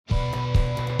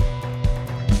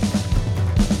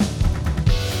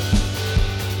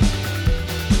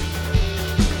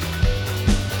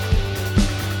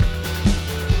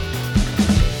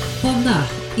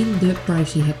in de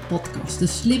Privacy Hub podcast, de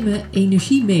slimme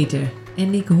energiemeter.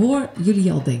 En ik hoor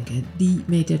jullie al denken, die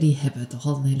meter die hebben we toch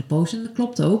al een hele poos en dat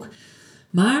klopt ook.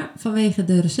 Maar vanwege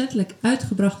de recentelijk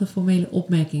uitgebrachte formele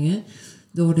opmerkingen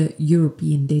door de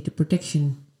European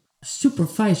Dataprotection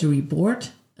Supervisory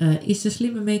Board is de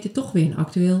slimme meter toch weer een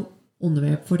actueel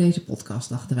onderwerp voor deze podcast,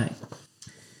 dachten wij.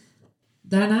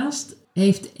 Daarnaast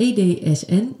heeft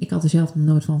EDSN, ik had er zelf nog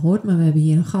nooit van gehoord, maar we hebben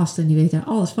hier een gast en die weet daar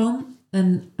alles van,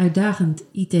 een uitdagend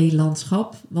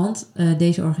IT-landschap, want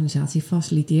deze organisatie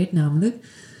faciliteert namelijk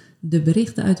de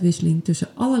berichtenuitwisseling tussen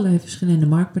allerlei verschillende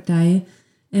marktpartijen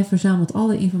en verzamelt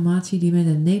alle informatie die met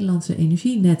het Nederlandse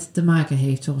energienet te maken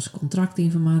heeft, zoals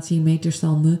contractinformatie,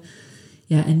 meterstanden.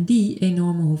 Ja, en die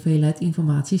enorme hoeveelheid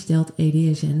informatie stelt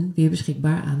EDSN weer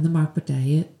beschikbaar aan de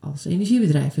marktpartijen als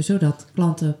energiebedrijven, zodat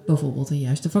klanten bijvoorbeeld een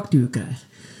juiste factuur krijgen.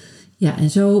 Ja, en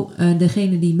zo,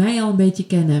 degenen die mij al een beetje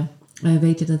kennen,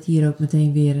 weten dat hier ook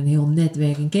meteen weer een heel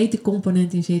netwerk- en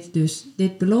ketencomponent in zit. Dus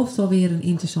dit belooft wel weer een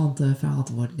interessant verhaal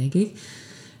te worden, denk ik.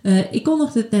 Ik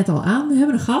kondigde het net al aan. We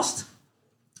hebben een gast,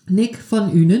 Nick van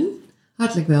Unen.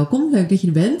 Hartelijk welkom. Leuk dat je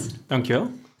er bent. Dankjewel.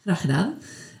 Graag gedaan.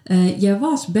 Jij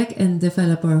was back-end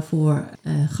developer voor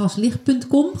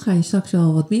gaslicht.com. Ga je straks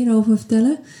wel wat meer over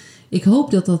vertellen. Ik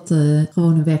hoop dat dat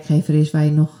gewoon een werkgever is waar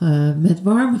je nog met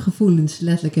warme gevoelens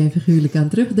letterlijk en figuurlijk aan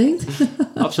terugdenkt.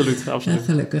 Absoluut, absoluut.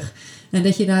 Gelukkig. En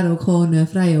dat je daar ook gewoon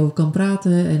vrij over kan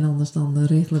praten. En anders dan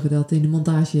regelen we dat in de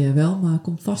montage wel. Maar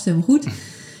komt vast helemaal goed.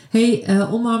 Hey,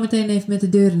 om maar meteen even met de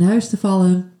deur in huis te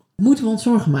vallen. Moeten we ons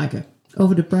zorgen maken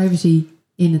over de privacy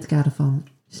in het kader van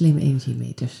slimme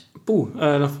energiemeters?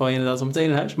 Dan val je inderdaad al meteen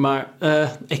in huis. Maar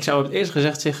ik zou op het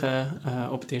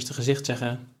eerste gezicht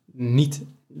zeggen, niet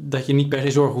dat je niet per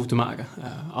se zorgen hoeft te maken.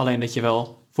 Alleen dat je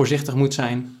wel voorzichtig moet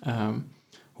zijn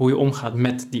hoe je omgaat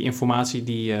met die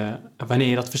informatie wanneer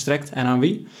je dat verstrekt en aan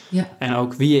wie. Ja. En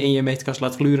ook wie je in je meterkast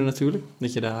laat gluren natuurlijk.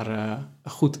 Dat je daar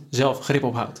goed zelf grip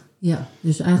op houdt. Ja,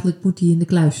 dus eigenlijk moet die in de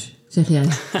kluis, zeg jij.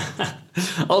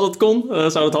 Als het kon,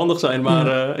 zou het handig zijn.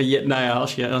 Maar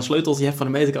als je een sleuteltje hebt van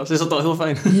de meterkast, is dat al heel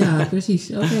fijn. Ja,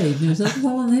 precies. Oké, dus dat is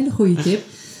wel een hele goede tip.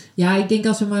 Ja, ik denk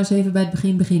als we maar eens even bij het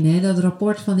begin beginnen. Hè, dat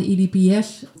rapport van de EDPB,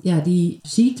 die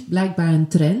ziet blijkbaar een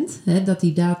trend. Hè, dat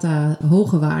die data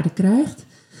hoge waarde krijgt.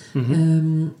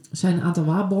 Mm-hmm. Er zijn een aantal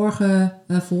waarborgen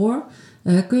voor.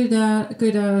 Kun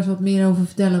je daar eens wat meer over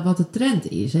vertellen wat de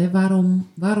trend is? Hè?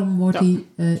 Waarom wordt die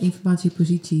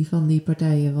informatiepositie van die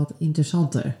partijen wat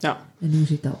interessanter? Ja. En hoe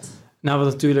zit dat? Nou,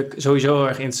 wat natuurlijk sowieso heel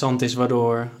erg interessant is,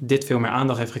 waardoor dit veel meer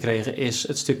aandacht heeft gekregen, is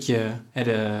het stukje,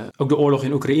 ook de oorlog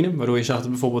in Oekraïne, waardoor je zag dat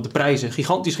bijvoorbeeld de prijzen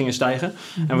gigantisch gingen stijgen.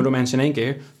 Mm-hmm. En waardoor mensen in één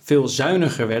keer veel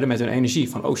zuiniger werden met hun energie.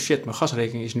 Van, oh shit, mijn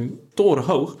gasrekening is nu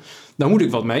torenhoog. Daar moet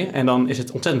ik wat mee. En dan is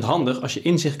het ontzettend handig als je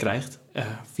inzicht krijgt,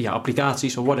 via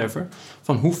applicaties of whatever,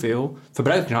 van hoeveel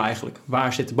verbruik je nou eigenlijk?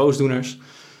 Waar zitten boosdoeners?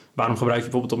 Waarom gebruik je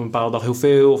bijvoorbeeld op een bepaalde dag heel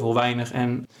veel of heel weinig?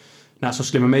 En zo'n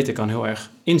slimme meter kan heel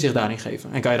erg inzicht daarin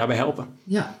geven en kan je daarbij helpen.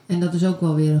 Ja, en dat is ook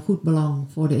wel weer een goed belang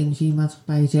voor de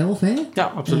energiemaatschappij zelf, hè?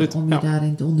 Ja, absoluut. Om je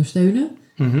daarin te ondersteunen.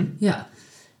 Mm-hmm. Ja,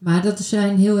 maar dat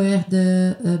zijn heel erg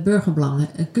de burgerbelangen.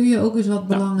 Kun je ook eens wat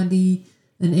belangen die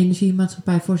een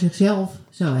energiemaatschappij voor zichzelf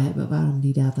zou hebben, waarom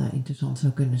die data interessant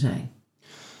zou kunnen zijn?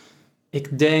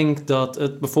 Ik denk dat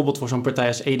het bijvoorbeeld voor zo'n partij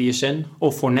als EDSN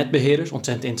of voor netbeheerders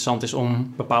ontzettend interessant is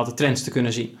om bepaalde trends te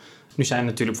kunnen zien. Nu zijn er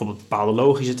natuurlijk bijvoorbeeld bepaalde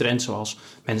logische trends, zoals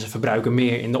mensen verbruiken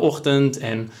meer in de ochtend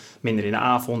en minder in de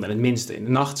avond en het minste in de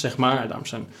nacht, zeg maar. Daarom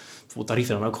zijn bijvoorbeeld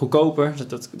tarieven dan ook goedkoper,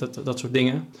 dat soort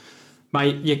dingen.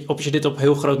 Maar als je dit op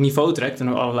heel groot niveau trekt en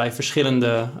door allerlei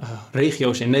verschillende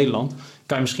regio's in Nederland,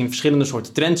 kan je misschien verschillende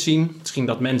soorten trends zien. Misschien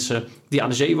dat mensen die aan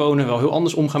de zee wonen wel heel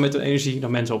anders omgaan met hun energie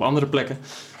dan mensen op andere plekken.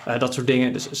 Dat soort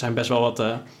dingen. Dus er zijn best wel wat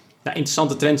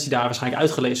interessante trends die daar waarschijnlijk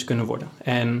uitgelezen kunnen worden.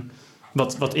 En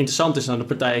wat interessant is aan de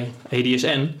partij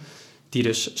EDSN, die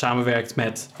dus samenwerkt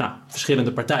met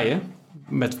verschillende partijen,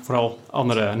 met vooral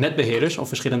andere netbeheerders of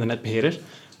verschillende netbeheerders,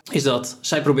 is dat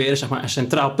zij proberen een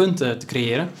centraal punt te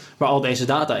creëren waar al deze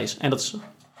data is. En dat is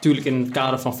natuurlijk in het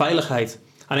kader van veiligheid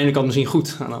aan de ene kant misschien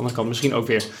goed, aan de andere kant misschien ook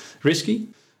weer risky.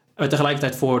 Maar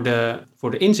tegelijkertijd voor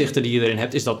de inzichten die je erin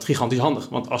hebt, is dat gigantisch handig.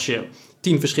 Want als je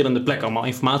 10 verschillende plekken allemaal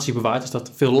informatie bewaart, is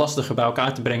dat veel lastiger bij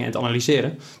elkaar te brengen en te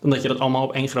analyseren, dan dat je dat allemaal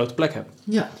op één grote plek hebt.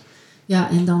 Ja,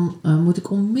 en dan moet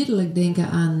ik onmiddellijk denken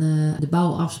aan de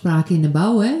bouwafspraken in de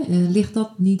bouw. Hè? Ligt dat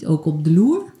niet ook op de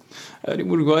loer? Die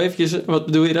moet ik wel eventjes... Wat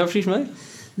bedoel je daar precies mee?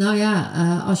 Nou ja,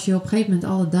 als je op een gegeven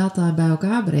moment alle data bij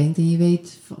elkaar brengt en je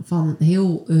weet van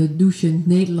heel douchend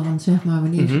Nederland, zeg maar,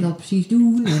 wanneer ze dat precies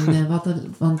doen. En,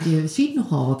 want je ziet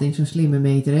nogal wat in zo'n slimme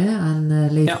meter, hè, aan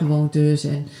leefgewoontes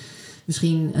en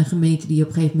misschien een gemeente die op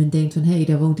een gegeven moment denkt van hé,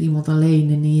 daar woont iemand alleen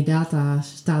en in je data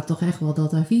staat toch echt wel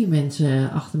dat daar 4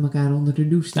 mensen achter elkaar onder de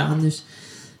douche staan. Ja, Dus,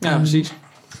 precies.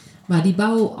 Maar die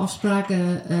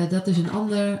bouwafspraken, dat is een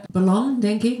ander belang,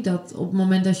 denk ik. Dat op het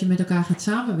moment dat je met elkaar gaat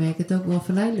samenwerken, het ook wel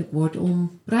verleidelijk wordt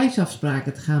om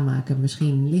prijsafspraken te gaan maken.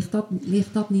 Misschien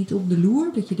ligt dat niet op de loer?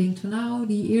 Dat je denkt van nou,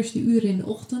 die eerste uren in de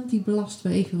ochtend, die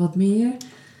belasten we even wat meer.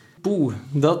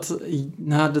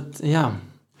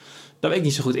 Dat weet ik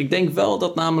niet zo goed. Ik denk wel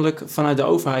dat namelijk vanuit de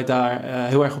overheid daar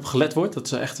heel erg op gelet wordt. Dat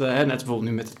ze echt, net bijvoorbeeld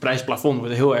nu met het prijsplafond,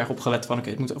 wordt er heel erg op gelet van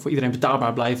het moet voor iedereen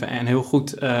betaalbaar blijven en heel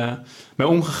goed mee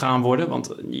omgegaan worden.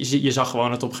 Want je zag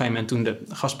gewoon dat op een gegeven moment toen de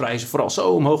gasprijzen vooral zo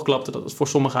omhoog klapten, dat het voor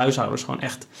sommige huishoudens gewoon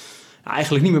echt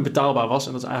eigenlijk niet meer betaalbaar was.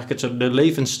 En dat eigenlijk de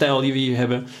levensstijl die we hier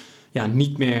hebben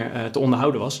niet meer te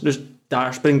onderhouden was. Dus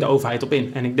daar springt de overheid op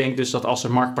in. En ik denk dus dat als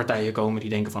er marktpartijen komen die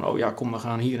denken van kom, we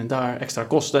gaan hier en daar extra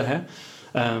kosten, hè.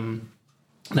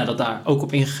 Dat daar ook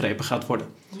op ingegrepen gaat worden.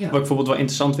 Ja. Wat ik bijvoorbeeld wel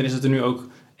interessant vind, is dat er nu ook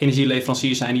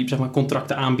energieleveranciers zijn die zeg maar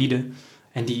contracten aanbieden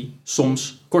en die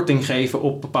soms korting geven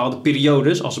op bepaalde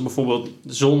periodes. Als er bijvoorbeeld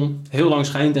de zon heel lang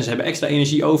schijnt en ze hebben extra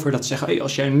energie over, dat ze zeggen,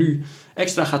 als jij nu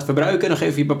extra gaat verbruiken, dan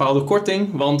geven we je een bepaalde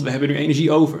korting, want we hebben nu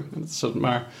energie over.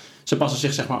 Maar ze passen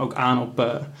zich zeg maar ook aan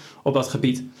op dat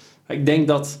gebied. Ik denk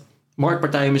dat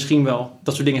marktpartijen misschien wel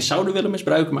dat soort dingen zouden willen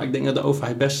misbruiken, maar ik denk dat de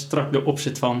overheid best strak erop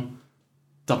zit van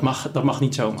dat mag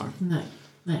niet zomaar.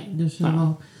 Nee, dus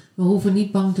we hoeven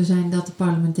niet bang te zijn dat de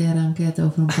parlementaire enquête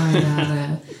over een paar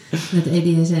jaar met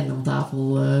EDSN om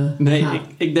tafel gaat.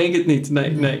 Ik denk het niet.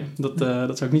 Nee.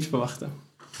 Dat zou ik niet verwachten.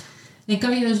 En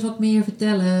kan je eens wat meer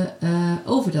vertellen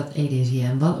over dat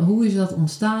EDSN? Hoe is dat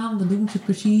ontstaan? Wat doen ze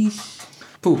precies?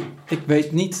 Ik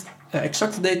weet niet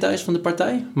exacte details van de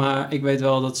partij, maar ik weet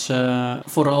wel dat ze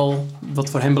vooral, wat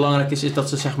voor hen belangrijk is dat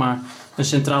ze zeg maar een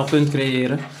centraal punt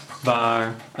creëren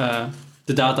waar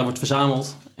de data wordt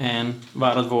verzameld en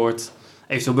waar het wordt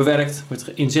eventueel bewerkt,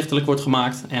 inzichtelijk wordt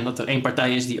gemaakt en dat er één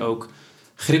partij is die ook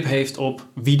grip heeft op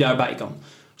wie daarbij kan.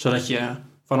 Zodat je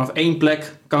vanaf één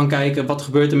plek kan kijken wat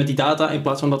gebeurt er met die data in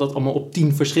plaats van dat het allemaal op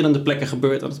 10 verschillende plekken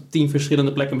gebeurt. Dat het op 10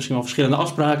 verschillende plekken misschien wel verschillende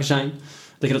afspraken zijn.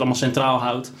 Dat je dat allemaal centraal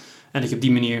houdt en dat je op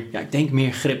die manier, ik denk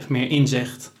meer grip, meer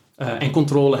inzicht en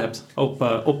controle hebt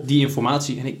op die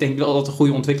informatie. En ik denk wel dat het een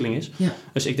goede ontwikkeling is. Ja.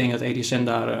 Dus ik denk dat EDSN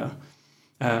daar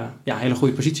een hele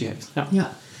goede positie heeft.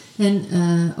 Ja. En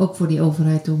ook voor die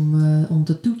overheid om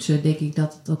te toetsen, denk ik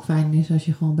dat het ook fijn is als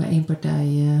je gewoon bij één partij...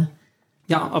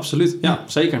 Ja, absoluut. Ja,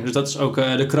 zeker. Dus dat is ook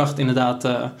de kracht inderdaad.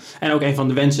 En ook een van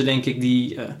de wensen, denk ik,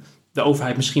 die de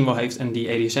overheid misschien wel heeft en die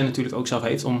EDSN natuurlijk ook zelf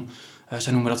heeft om...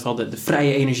 zij noemen dat wel de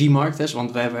vrije energiemarkt. Hè?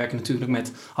 Want wij werken natuurlijk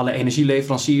met alle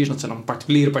energieleveranciers. Dat zijn dan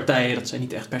particuliere partijen. Dat zijn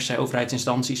niet echt per se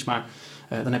overheidsinstanties. Maar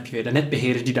dan heb je weer de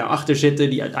netbeheerders die daarachter zitten.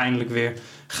 Die uiteindelijk weer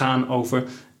gaan over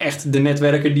echt de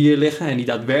netwerken die er liggen. En die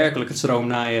daadwerkelijk het stroom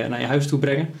naar je huis toe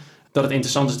brengen. Dat het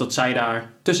interessant is dat zij daar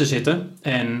tussen zitten.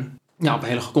 En op een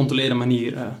hele gecontroleerde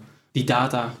manier die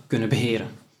data kunnen beheren.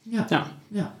 Ja.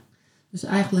 Dus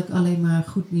eigenlijk alleen maar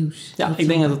goed nieuws. Ja, ik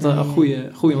denk dat het een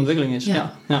goede ontwikkeling is.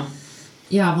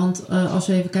 Ja, want als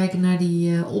we even kijken naar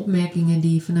die opmerkingen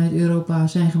die vanuit Europa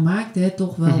zijn gemaakt,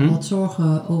 toch wel wat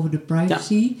zorgen over de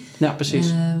privacy. Ja,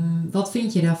 precies. Wat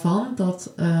vind je daarvan?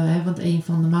 Want een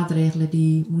van de maatregelen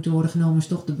die moeten worden genomen is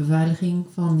toch de beveiliging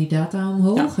van die data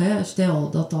omhoog. Ja. Hè? Stel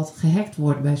dat gehackt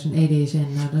wordt bij zo'n EDSN,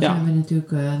 dan zijn we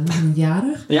natuurlijk nog niet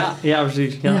jarig. Ja,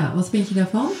 precies. Ja, wat vind je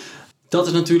daarvan? Dat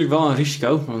is natuurlijk wel een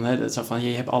risico. Want je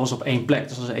hebt alles op één plek.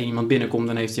 Dus als er één iemand binnenkomt,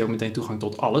 dan heeft hij ook meteen toegang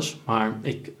tot alles. Maar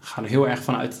ik ga er heel erg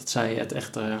van uit dat zij het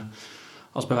echt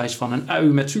als bewijs van een ui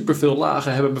met superveel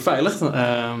lagen hebben beveiligd.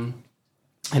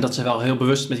 En dat ze wel heel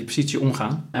bewust met die positie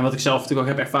omgaan. En wat ik zelf natuurlijk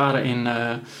ook heb ervaren in,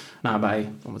 bij,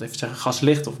 om het even te zeggen,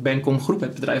 Gaslicht of Bencom Groep,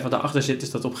 het bedrijf wat daarachter zit,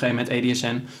 is dat op een gegeven moment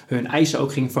EDSN hun eisen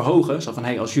ook ging verhogen. Zo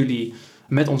van, als jullie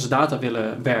met onze data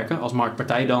willen werken als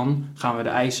marktpartij, dan gaan we de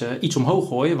eisen iets omhoog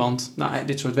gooien. Want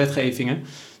dit soort wetgevingen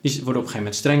die worden op een gegeven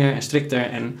moment strenger en strikter.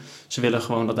 En ze willen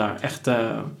gewoon dat daar echt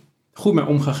goed mee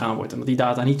omgegaan wordt. En dat die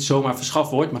data niet zomaar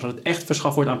verschaft wordt, maar dat het echt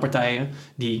verschaft wordt aan partijen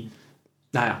die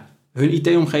hun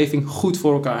IT-omgeving goed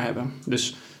voor elkaar hebben.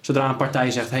 Dus zodra een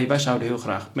partij zegt, wij zouden heel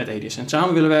graag met EDSN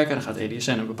samen willen werken, dan gaat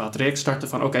EDSN een bepaald traject starten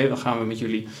van dan gaan we met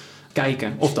jullie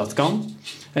kijken of dat kan.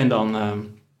 En dan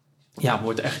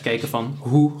wordt er echt gekeken van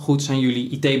hoe goed zijn jullie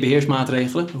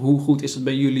IT-beheersmaatregelen, hoe goed is het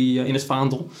bij jullie in het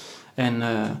vaandel. En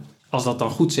als dat dan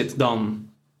goed zit, dan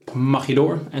mag je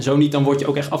door. En zo niet, dan word je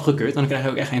ook echt afgekeurd en dan krijg je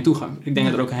ook echt geen toegang. Ik denk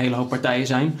dat er ook een hele hoop partijen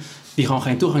zijn die gewoon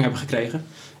geen toegang hebben gekregen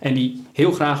en die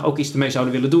heel graag ook iets ermee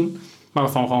zouden willen doen, maar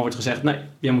waarvan gewoon wordt gezegd, nee,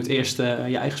 jij moet eerst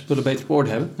je eigen spullen beter op orde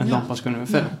hebben en dan pas kunnen we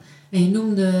verder. En je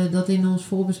noemde dat in onze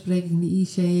voorbespreking de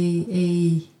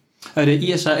ICE De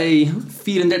ISAE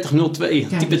 3402,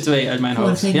 Kijk, type 2 uit mijn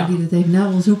hoofd. Voor degene die dat even na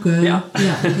wil zoeken. Ja.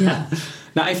 Ja.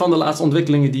 Nou, een van de laatste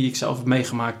ontwikkelingen die ik zelf heb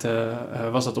meegemaakt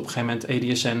was dat op een gegeven moment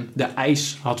EDSN de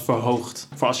eis had verhoogd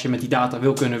voor als je met die data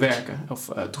wil kunnen werken of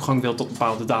toegang wil tot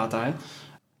bepaalde data. Hè.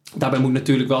 Daarbij moet ik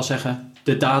natuurlijk wel zeggen,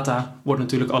 de data wordt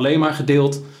natuurlijk alleen maar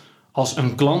gedeeld als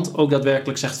een klant ook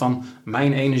daadwerkelijk zegt van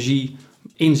mijn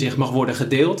energie-inzicht mag worden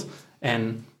gedeeld.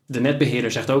 En de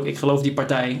netbeheerder zegt ook, ik geloof die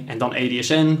partij. En dan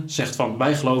EDSN zegt van,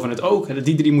 wij geloven het ook.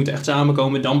 Die drie moeten echt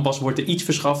samenkomen. Dan pas wordt er iets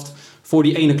verschaft voor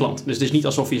die ene klant. Dus het is niet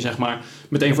alsof je zeg maar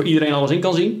meteen voor iedereen alles in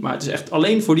kan zien. Maar het is echt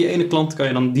alleen voor die ene klant kan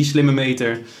je dan die slimme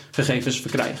meter gegevens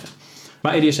verkrijgen.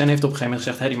 Maar EDSN heeft op een gegeven moment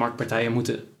gezegd, die marktpartijen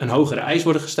moeten een hogere eis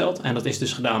worden gesteld. En dat is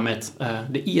dus gedaan met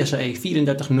de ISAE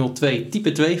 3402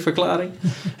 type 2 verklaring.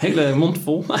 Hele mond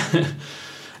vol.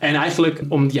 En eigenlijk,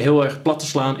 om die heel erg plat te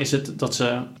slaan, is het dat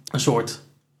ze een soort...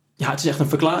 Ja, het is echt een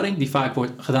verklaring die vaak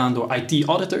wordt gedaan door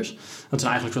IT-auditors. Dat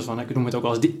zijn eigenlijk soort van, ik noem het ook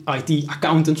wel als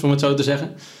IT-accountants, om het zo te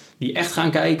zeggen. Die echt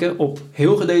gaan kijken op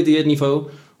heel gedetailleerd niveau,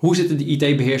 hoe zitten die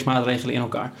IT-beheersmaatregelen in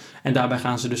elkaar. En daarbij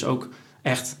gaan ze dus ook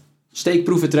echt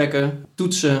steekproeven trekken,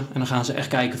 toetsen. En dan gaan ze echt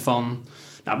kijken van,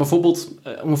 nou bijvoorbeeld,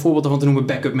 om een voorbeeld ervan te noemen,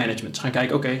 backup management. Ze gaan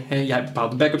kijken, oké, jij hebt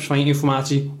bepaalde backups van je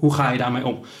informatie, hoe ga je daarmee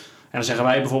om? En dan zeggen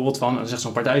wij bijvoorbeeld van, dan zegt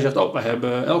zo'n partij, wij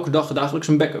hebben elke dag dagelijks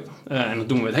een backup. En dat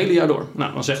doen we het hele jaar door.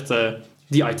 Nou, dan zegt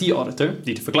die IT-auditor,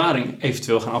 die de verklaring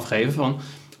eventueel gaan afgeven van,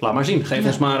 laat maar zien, geef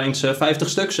ons maar eens 50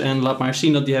 stuks en laat maar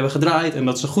zien dat die hebben gedraaid en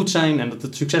dat ze goed zijn en dat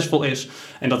het succesvol is.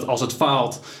 En dat als het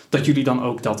faalt, dat jullie dan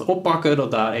ook dat oppakken,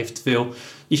 dat daar eventueel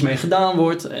iets mee gedaan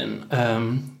wordt. En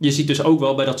je ziet dus ook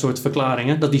wel bij dat soort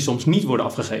verklaringen dat die soms niet worden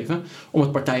afgegeven,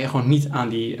 omdat partijen gewoon niet aan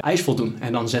die eis voldoen.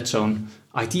 En dan zet zo'n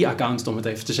IT-accountant, om het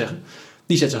even te zeggen,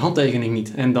 die zet zijn handtekening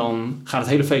niet. En dan gaat het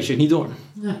hele feestje niet door.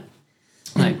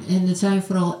 Nee. En het zijn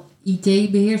vooral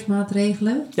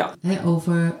IT-beheersmaatregelen. Ja.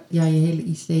 Over je hele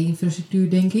IT-infrastructuur,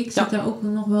 denk ik. Zit daar ook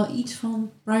nog wel iets van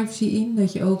privacy in?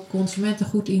 Dat je ook consumenten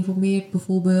goed informeert,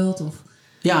 bijvoorbeeld? Of...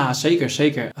 Ja,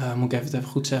 zeker. Moet ik even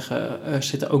goed zeggen. Er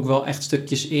zitten ook wel echt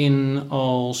stukjes in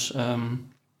als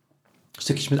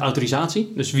stukjes met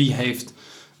autorisatie. Dus wie heeft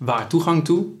waar toegang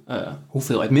toe?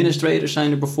 Hoeveel administrators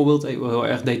zijn er bijvoorbeeld? Ik wil heel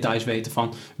erg details weten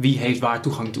van wie heeft waar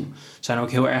toegang toe. Zijn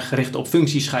ook heel erg gericht op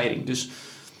functiescheiding. Dus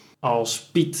als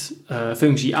Piet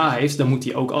functie A heeft, dan moet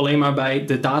hij ook alleen maar bij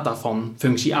de data van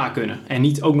functie A kunnen. En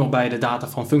niet ook nog bij de data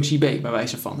van functie B, bij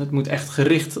wijze van. Het moet echt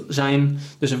gericht zijn.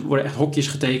 Dus er worden echt hokjes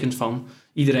getekend van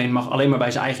iedereen mag alleen maar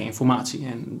bij zijn eigen informatie.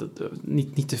 En dat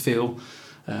niet te veel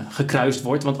gekruist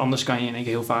wordt, want anders kan je in één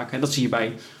keer heel vaak... dat zie je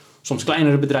bij soms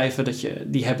kleinere bedrijven,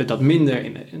 die hebben dat minder,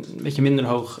 een beetje minder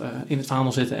hoog in het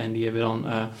vaandel zitten. En die hebben dan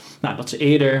dat ze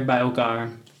eerder bij elkaar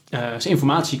zijn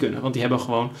informatie kunnen. Want die hebben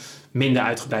gewoon minder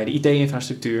uitgebreide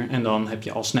IT-infrastructuur. En dan heb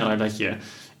je al sneller dat je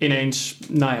ineens,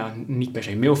 niet per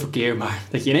se mailverkeer, maar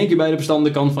dat je in één keer bij de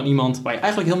bestanden kan van iemand waar je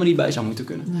eigenlijk helemaal niet bij zou moeten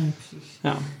kunnen. Nee, precies.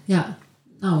 Ja.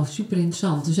 Nou, super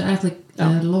interessant. Dus eigenlijk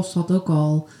lost dat ook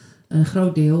al een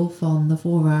groot deel van de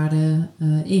voorwaarden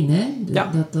in, hè?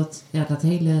 Dat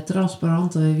hele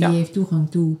transparante, wie heeft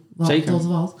toegang toe, tot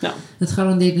wat. Ja. Het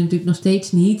garandeert natuurlijk nog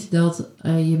steeds niet dat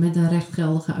je met een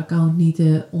rechtgeldige account niet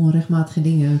onrechtmatige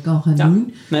dingen kan gaan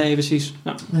doen. Nee, precies.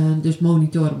 Ja. Dus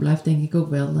monitoren blijft denk ik ook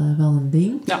wel een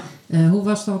ding. Ja. Hoe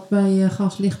was dat bij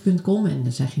gaslicht.com? En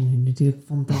dat zeg je nu natuurlijk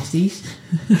fantastisch.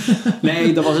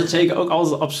 Nee, dat was het zeker ook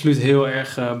altijd absoluut heel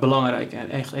erg belangrijk. En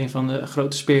echt een van de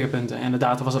grote speerpunten. En de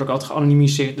data was er ook altijd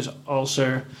geanonimiseerd. Dus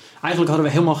eigenlijk hadden we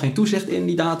helemaal geen toezicht in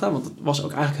die data. Want dat was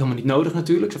ook eigenlijk helemaal niet nodig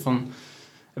natuurlijk.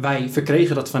 Wij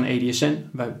verkregen dat van EDSN.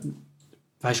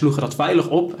 Wij sloegen dat veilig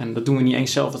op. En dat doen we niet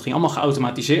eens zelf. Dat ging allemaal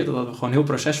geautomatiseerd. Daar hadden we gewoon een heel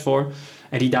proces voor.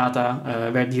 En die data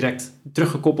werd direct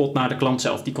teruggekoppeld naar de klant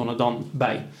zelf. Die kon er dan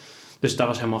bij. Dus daar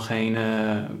was helemaal geen...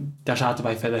 daar zaten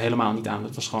wij verder helemaal niet aan.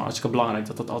 Het was gewoon hartstikke belangrijk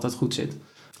dat dat altijd goed zit.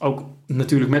 Ook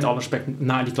natuurlijk met alle respect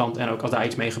naar die klant. En ook als daar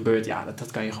iets mee gebeurt. Ja,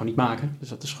 dat kan je gewoon niet maken. Dus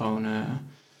dat is gewoon...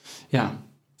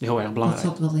 heel erg belangrijk.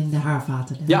 Dat zat wel in de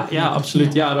haarvaten. Ja,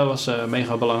 absoluut. Ja, dat was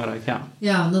mega belangrijk.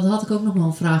 Ja, daar had ik ook nog wel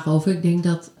een vraag over. Ik denk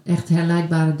dat echt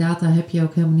herleidbare data heb je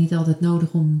ook helemaal niet altijd nodig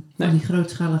om die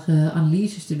grootschalige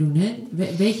analyses te doen. Hè?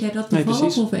 Weet jij dat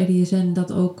toevallig? Of EDSN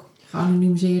dat ook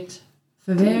geanonimiseerd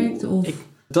verwerkt?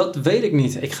 Dat weet ik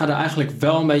niet. Ik ga er eigenlijk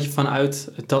wel een beetje van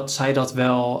uit dat zij dat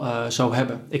wel zo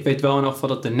hebben. Ik weet wel in elk geval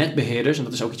dat de netbeheerders, en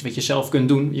dat is ook iets wat je zelf kunt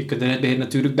doen. Je kunt de netbeheerder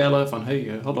natuurlijk bellen van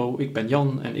hallo, ik ben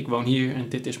Jan en ik woon hier en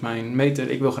dit is mijn meter.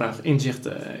 Ik wil graag inzicht,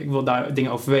 ik wil daar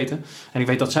dingen over weten. En ik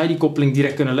weet dat zij die koppeling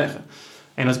direct kunnen leggen.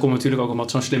 En dat komt natuurlijk ook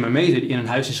omdat zo'n slimme meter die in een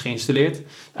huis is geïnstalleerd,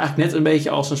 eigenlijk net een beetje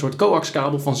als een soort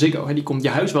coaxkabel van Ziggo. Die komt je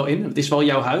huis wel in, het is wel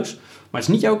jouw huis, Maar het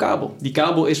is niet jouw kabel. Die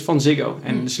kabel is van Ziggo.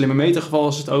 En in de slimme meter geval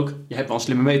is het ook, je hebt wel een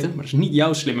slimme meter, maar het is niet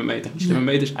jouw slimme meter. Die slimme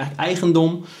meter is eigenlijk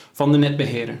eigendom van de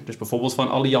netbeheerder. Dus bijvoorbeeld van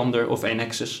Alliander of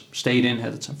Enexis, Stedin,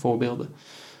 dat zijn voorbeelden.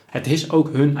 Het is ook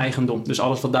hun eigendom. Dus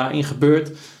alles wat daarin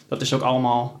gebeurt, dat is ook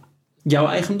allemaal jouw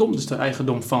eigendom. Dus de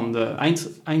eigendom van de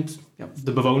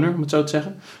de bewoner, om het zo te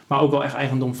zeggen. Maar ook wel echt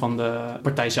eigendom van de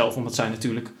partij zelf, omdat zij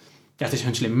natuurlijk, het is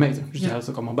hun slimme meter. Dus die houdt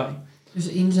het ook allemaal bij. Dus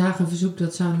inzageverzoek,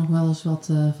 dat zou nog wel eens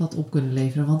wat op kunnen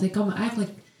leveren. Want ik kan me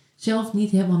eigenlijk zelf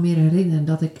niet helemaal meer herinneren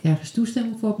dat ik ergens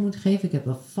toestemming voor heb moeten geven. Ik heb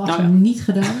dat vast niet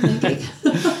gedaan, denk ik.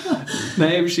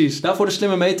 Nee, precies. Nou, voor de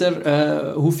slimme meter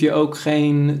hoef je ook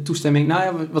geen toestemming. Nou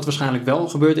ja, wat waarschijnlijk wel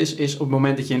gebeurd is op het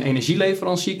moment dat je een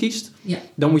energieleverancier kiest,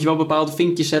 dan moet je wel bepaalde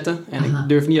vinkjes zetten. En ik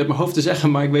durf niet uit mijn hoofd te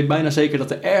zeggen, maar ik weet bijna zeker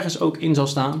dat er ergens ook in zal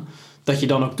staan dat je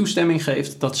dan ook toestemming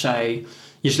geeft dat zij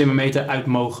je slimme meter uit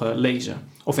mogen lezen.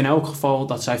 Of in elk geval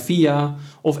dat zij via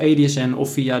of EDSN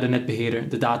of via de netbeheerder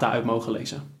de data uit mogen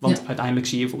lezen. Want uiteindelijk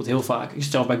zie je bijvoorbeeld heel vaak, ik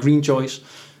zit zelf bij Green Choice, en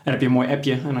dan heb je een mooi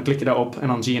appje en dan klik je daarop en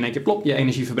dan zie je in één keer plop je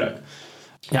energieverbruik.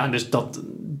 Ja, dus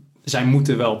zij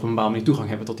moeten wel op een bepaalde manier toegang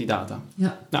hebben tot die data.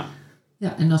 Ja. Nou.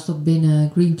 Ja, en als dat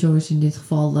binnen Green Choice in dit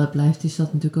geval blijft, is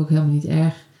dat natuurlijk ook helemaal niet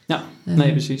erg. Ja,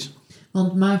 nee, precies.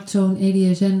 Want maakt zo'n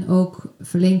EDSN ook,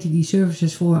 verleent hij die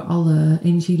services voor alle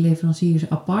energieleveranciers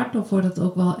apart? Of wordt het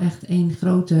ook wel echt één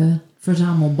grote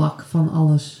verzamelbak van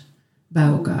alles bij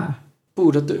elkaar?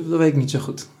 Dat weet ik niet zo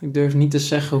goed. Ik durf niet te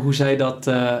zeggen hoe zij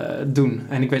dat doen.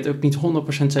 En ik weet ook niet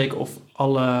 100% zeker of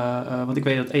want ik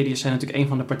weet dat EDSN natuurlijk een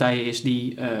van de partijen is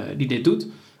die dit doet.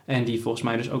 En die volgens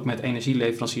mij dus ook met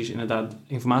energieleveranciers inderdaad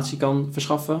informatie kan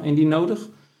verschaffen indien nodig.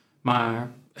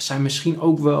 Maar er zijn misschien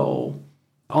ook wel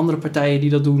andere partijen die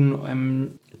dat doen.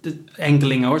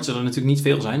 Enkelingen hoor, het zullen natuurlijk niet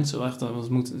veel zijn. Het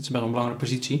is wel een belangrijke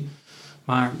positie.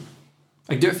 Maar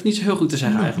ik durf het niet zo heel goed te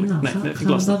zeggen eigenlijk.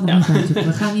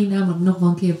 We gaan hier namelijk nog wel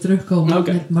een keer op terugkomen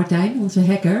met Martijn, onze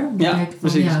hacker. Om te kijken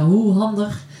van, hoe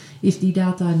handig is die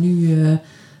data nu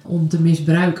om te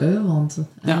misbruiken? Want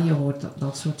je hoort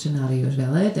dat soort scenario's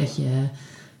wel. Hè? Dat je,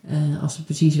 als we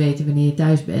precies weten wanneer je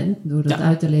thuis bent, door dat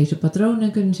uit te lezen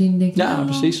patronen kunnen zien. Denk je,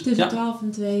 precies. Tussen 12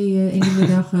 en 2 in de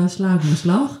middag sla ik mijn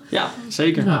slag. Ja,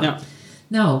 zeker.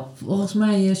 Nou, volgens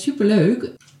mij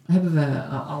superleuk. Hebben we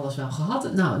alles wel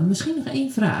gehad? Nou, misschien nog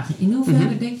één vraag. In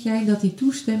hoeverre denk jij dat die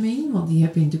toestemming, want die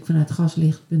heb je natuurlijk vanuit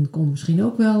gaslicht.com misschien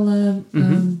ook wel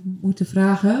moeten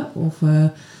vragen, of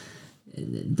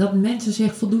dat mensen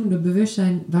zich voldoende bewust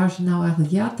zijn waar ze nou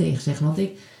eigenlijk ja tegen zeggen? Want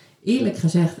eerlijk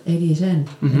gezegd, EDSN,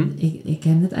 ik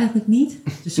ken het eigenlijk niet.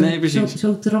 Dus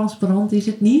zo transparant is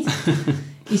het niet.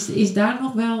 Is daar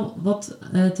nog wel wat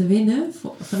te winnen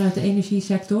vanuit de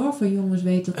energiesector? Voor jongens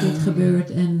weten dat dit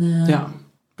gebeurt en...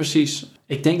 Precies.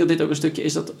 Ik denk dat dit ook een stukje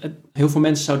is dat heel veel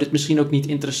mensen zouden dit misschien ook niet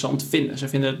interessant vinden. Ze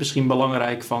vinden het misschien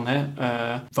belangrijk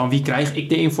van wie krijg ik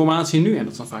de informatie nu? En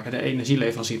dat is dan vaak de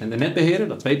energieleverancier en de netbeheerder,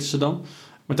 dat weten ze dan.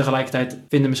 Maar tegelijkertijd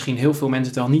vinden misschien heel veel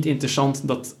mensen het wel niet interessant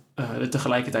dat er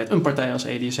tegelijkertijd een partij als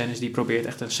EDSN is die probeert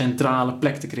echt een centrale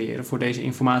plek te creëren voor deze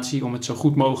informatie om het zo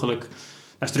goed mogelijk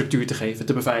structuur te geven,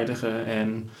 te beveiligen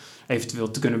en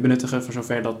eventueel te kunnen benuttigen voor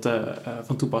zover dat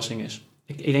van toepassing is.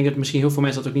 Ik denk dat misschien heel veel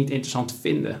mensen dat ook niet interessant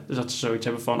vinden. Dus dat ze zoiets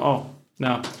hebben van,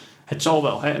 het zal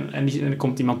wel. Hè? En er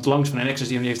komt iemand langs van Enexis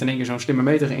die heeft in één keer zo'n slimme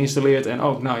meter geïnstalleerd. En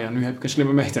nu heb ik een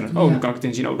slimme meter. En dan kan ik het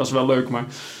inzien. Dat is wel leuk. Maar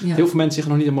heel veel mensen zich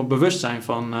nog niet helemaal bewust zijn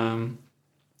van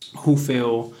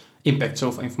hoeveel impact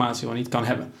zoveel informatie wel niet kan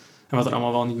hebben. En wat er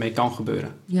allemaal wel niet mee kan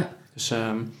gebeuren. Ja. Dus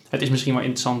het is misschien wel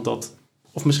interessant dat,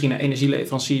 of misschien een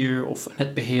energieleverancier of een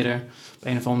netbeheerder op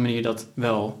een of andere manier dat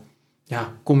wel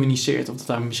communiceert. Of dat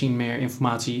daar misschien meer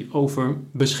informatie over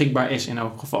beschikbaar is in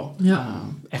elk geval. Ja.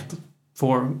 Echt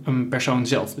voor een persoon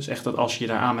zelf. Dus echt dat als je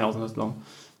je daar aanmeldt,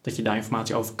 dat je daar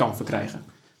informatie over kan verkrijgen.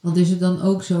 Want is het dan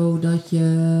ook zo dat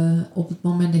je op het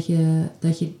moment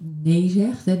dat je nee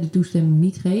zegt, de toestemming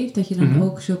niet geeft, dat je dan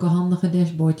ook zulke handige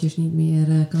dashboardjes niet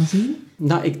meer kan zien?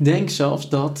 Nou, ik denk zelfs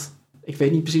dat, ik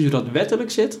weet niet precies hoe dat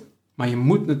wettelijk zit, maar je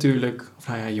moet natuurlijk,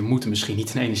 je moet misschien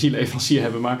niet een energieleverancier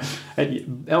hebben, maar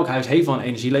elk huis heeft wel een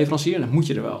energieleverancier. Dan moet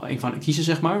je er wel een van kiezen,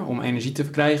 zeg maar, om energie te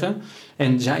verkrijgen.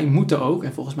 En zij moeten ook,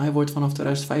 en volgens mij wordt vanaf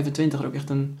 2025 er ook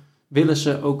echt willen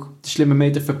ze ook de slimme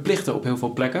meter verplichten op heel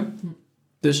veel plekken.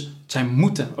 Dus zij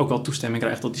moeten ook wel toestemming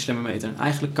krijgen tot die slimme meter. En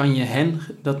eigenlijk kan je hen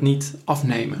dat niet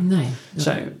afnemen. Nee.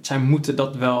 Zij moeten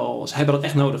dat wel, ze hebben dat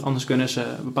echt nodig, anders kunnen ze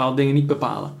bepaalde dingen niet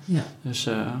bepalen. Ja. Dus...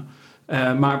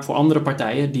 maar voor andere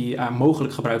partijen die er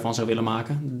mogelijk gebruik van zou willen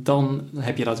maken, dan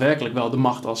heb je daadwerkelijk wel de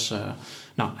macht als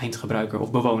eindgebruiker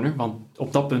of bewoner. Want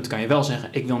op dat punt kan je wel zeggen,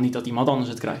 ik wil niet dat iemand anders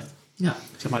het krijgt. Ja.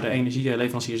 Zeg maar de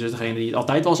energieleverancier is degene die het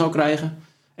altijd wel zou krijgen.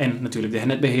 En natuurlijk de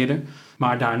netbeheerder.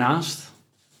 Maar daarnaast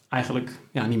eigenlijk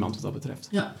niemand wat dat betreft.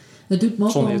 Ja, het doet me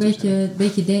ook wel een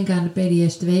beetje denken aan de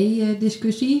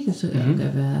PDS-2-discussie. Dus ook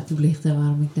even toelichten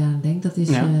waarom ik daar aan denk.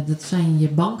 Dat zijn je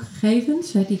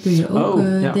bankgegevens. Hè, die kun je ook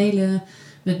delen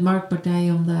met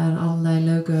marktpartijen om daar allerlei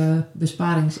leuke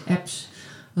besparingsapps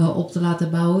op te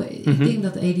laten bouwen. Ik denk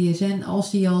dat EDSN,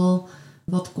 als die al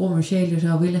wat commerciëler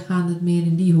zou willen gaan, het meer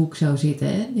in die hoek zou zitten,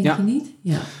 hè? Denk je niet?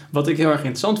 Ja. Wat ik heel erg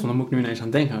interessant vond, daar moet ik nu ineens aan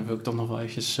denken, dan wil ik toch nog wel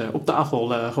eventjes op tafel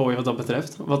gooien wat dat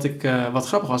betreft. Wat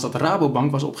grappig was, dat de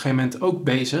Rabobank was op een gegeven moment ook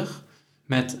bezig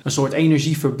met een soort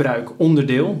energieverbruik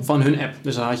onderdeel van hun app.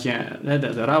 Dus dan had je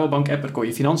de Rabobank app, daar kon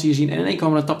je financiën zien en in één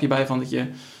kwam er een tapje bij van dat je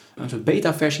een soort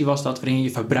beta-versie was dat waarin je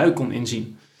je verbruik kon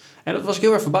inzien. En dat was ik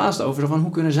heel erg verbaasd over, van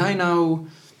hoe kunnen zij nou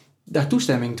daar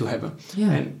toestemming toe hebben.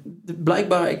 Ja. En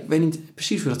blijkbaar, ik weet niet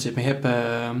precies hoe dat zit, maar je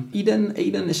hebt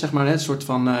Eden is zeg maar het soort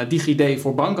van DigiD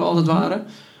voor banken als het ware.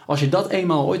 Als je dat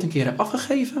eenmaal ooit een keer hebt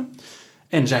afgegeven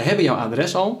en zij hebben jouw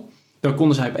adres al, dan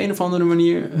konden zij op een of andere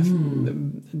manier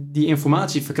die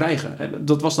informatie verkrijgen.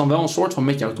 Dat was dan wel een soort van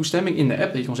met jouw toestemming in de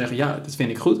app, dat je kon zeggen, ja, dat vind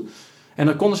ik goed. En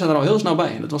dan konden ze er al heel snel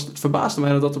bij. En het verbaasde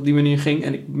mij dat dat op die manier ging.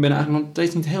 En ik ben eigenlijk nog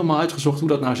steeds niet helemaal uitgezocht hoe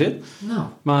dat nou zit. Nou.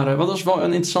 Maar wat was wel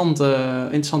een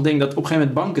interessant ding dat op een gegeven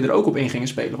moment banken er ook op in gingen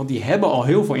spelen. Want die hebben al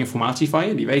heel veel informatie van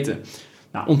je. Die weten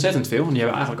ontzettend veel. En die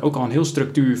hebben eigenlijk ook al een heel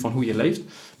structuur van hoe je leeft.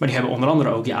 Maar die hebben onder andere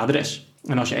ook je adres.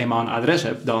 En als je eenmaal een adres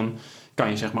hebt, dan kan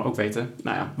je zeg maar ook weten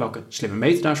welke slimme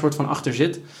meter daar soort van achter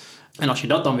zit. En als je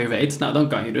dat dan weer weet, dan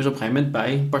kan je dus op een gegeven moment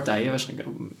bij partijen,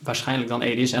 waarschijnlijk dan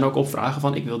EDSN ook opvragen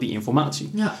van ik wil die informatie.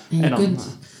 Ja, en je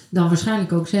kunt dan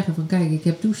waarschijnlijk ook zeggen van kijk, ik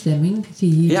heb toestemming,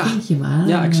 zie hier het vinkje maar.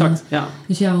 Ja, exact. Ja.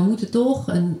 Dus we moeten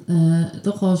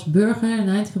toch als burger en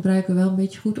eindgebruiker wel een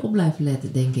beetje goed op blijven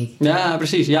letten, denk ik. Ja,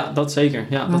 precies. Ja, dat zeker.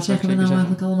 Ja, waar zeggen we nou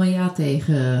eigenlijk allemaal ja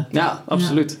tegen? Ja,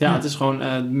 absoluut. Ja, het is gewoon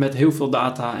met heel veel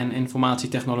data en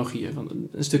informatietechnologieën.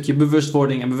 Een stukje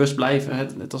bewustwording en bewust blijven.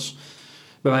 Het was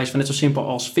bij wijze van net zo simpel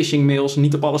als phishing mails,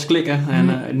 niet op alles klikken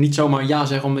en niet zomaar ja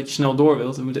zeggen omdat je snel door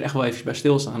wilt. We moeten er echt wel even bij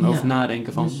stilstaan en over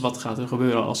nadenken van wat gaat er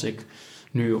gebeuren als ik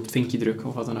nu op het vinkje druk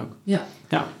of wat dan ook. Ja.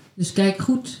 Dus kijk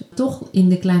goed, toch in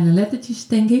de kleine lettertjes,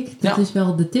 denk ik. Dat is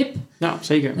wel de tip. Ja,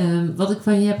 zeker. Wat ik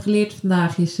van je heb geleerd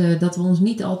vandaag is dat we ons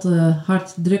niet al te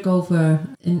hard druk over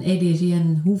een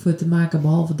EDSN hoeven te maken,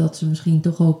 behalve dat ze misschien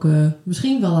toch ook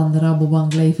misschien wel aan de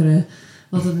Rabobank leveren.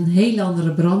 Wat een hele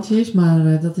andere branche is,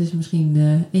 maar dat is misschien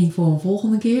één voor een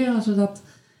volgende keer als we dat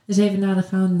eens even nader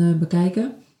gaan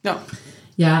bekijken. Ja.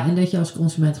 Ja, en dat je als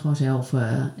consument gewoon zelf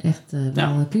echt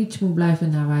wel kritisch moet blijven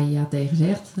naar waar je ja tegen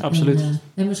zegt. Absoluut.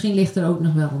 En misschien ligt er ook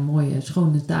nog wel een mooie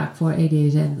schone taak voor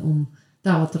EDSN om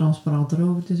daar wat transparanter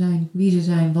over te zijn. Wie ze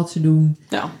zijn, wat ze doen.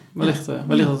 Ja, wellicht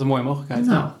dat een mooie mogelijkheid.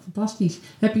 Nou, fantastisch.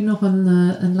 Heb je nog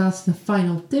een laatste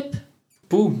final tip?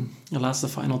 Een laatste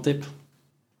final tip.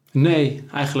 Nee,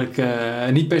 eigenlijk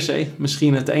niet per se.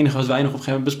 Misschien het enige wat wij nog op een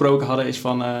gegeven moment besproken hadden is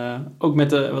van ook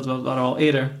met wat we al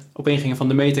eerder op ingingen van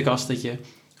de meterkast, dat je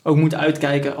ook moet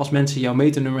uitkijken als mensen jouw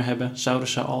meternummer hebben, zouden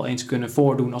ze al eens kunnen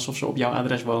voordoen alsof ze op jouw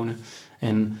adres wonen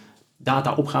en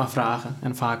data op gaan vragen.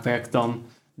 En vaak werkt dan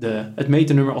het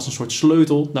meternummer als een soort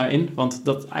sleutel daarin, want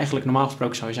dat eigenlijk normaal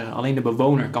gesproken zou je zeggen alleen de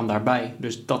bewoner kan daarbij.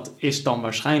 Dus dat is dan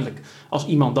waarschijnlijk, als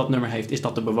iemand dat nummer heeft, is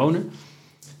dat de bewoner.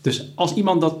 Dus als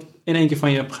iemand dat in één keer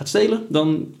van je gaat stelen,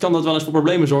 dan kan dat wel eens voor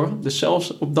problemen zorgen. Dus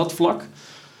zelfs op dat vlak,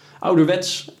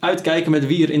 ouderwets uitkijken met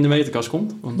wie er in de meterkast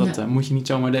komt. Want dat moet je niet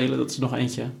zomaar delen. Dat is nog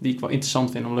eentje die ik wel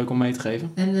interessant vind om leuk om mee te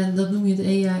geven. En dat noem je het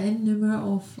EAN-nummer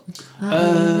of het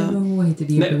AN-nummer? Hoe heet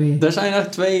die ook weer? Daar zijn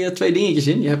eigenlijk twee dingetjes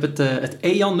in. Je hebt het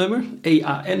EAN-nummer,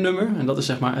 EAN-nummer. En dat is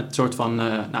zeg maar het soort van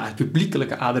het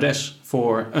publiekelijke adres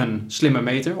voor een slimme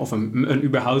meter. Of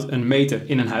überhaupt een meter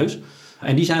in een huis.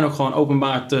 En die zijn ook gewoon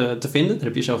openbaar te vinden. Dan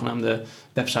heb je zogenaamde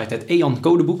website, het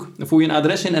EAN-codeboek. Dan voer je een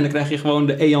adres in en dan krijg je gewoon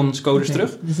de EAN-codes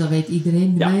terug. Dus dan weet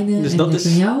iedereen de mijne dus en dat is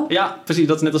van jou? Ja, precies.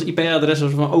 Dat is net als IP-adres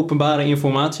of van openbare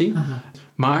informatie. Aha.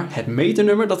 Maar het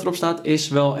meternummer dat erop staat is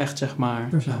wel echt zeg maar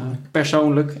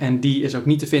persoonlijk. En die is ook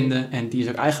niet te vinden. En die is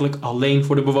ook eigenlijk alleen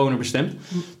voor de bewoner bestemd.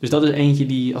 Dus dat is eentje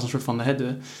die als een soort van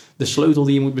de sleutel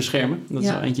die je moet beschermen. Dat is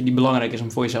eentje die belangrijk is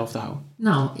om voor jezelf te houden.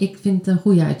 Nou, ik vind het een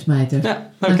goede uitsmijter.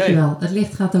 Ja, dankjewel. Het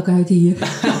licht gaat ook uit hier.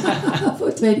 Voor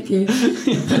de tweede keer.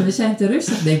 We zijn te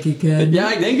rustig, denk ik.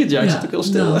 Ja, ik denk het. Ik zit ook heel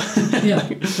stil.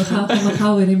 We gaan nog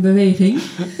gauw weer in beweging.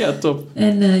 Ja, top.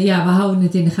 En we houden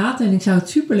het in de gaten. En ik zou het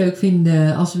superleuk vinden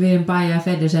als we weer een paar jaar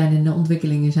verder zijn en de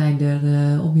ontwikkelingen zijn er,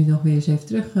 om je nog weer eens even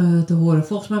terug te horen.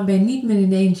 Volgens mij ben je niet meer in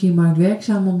de energiemarkt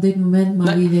werkzaam op dit moment,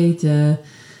 maar wie weet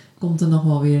komt er nog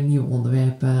wel weer een nieuw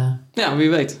onderwerp. Ja, wie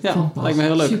weet. Ja, lijkt me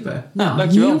heel leuk. Super. Nou,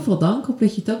 dankjewel. Heel veel dank. Hoop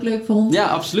dat je het ook leuk vond. Ja,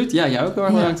 absoluut. Ja, jij ook heel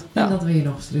erg bedankt. En dat we je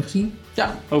nog eens terugzien.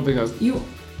 Ja, hoop ik ook. Jo,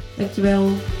 dankjewel.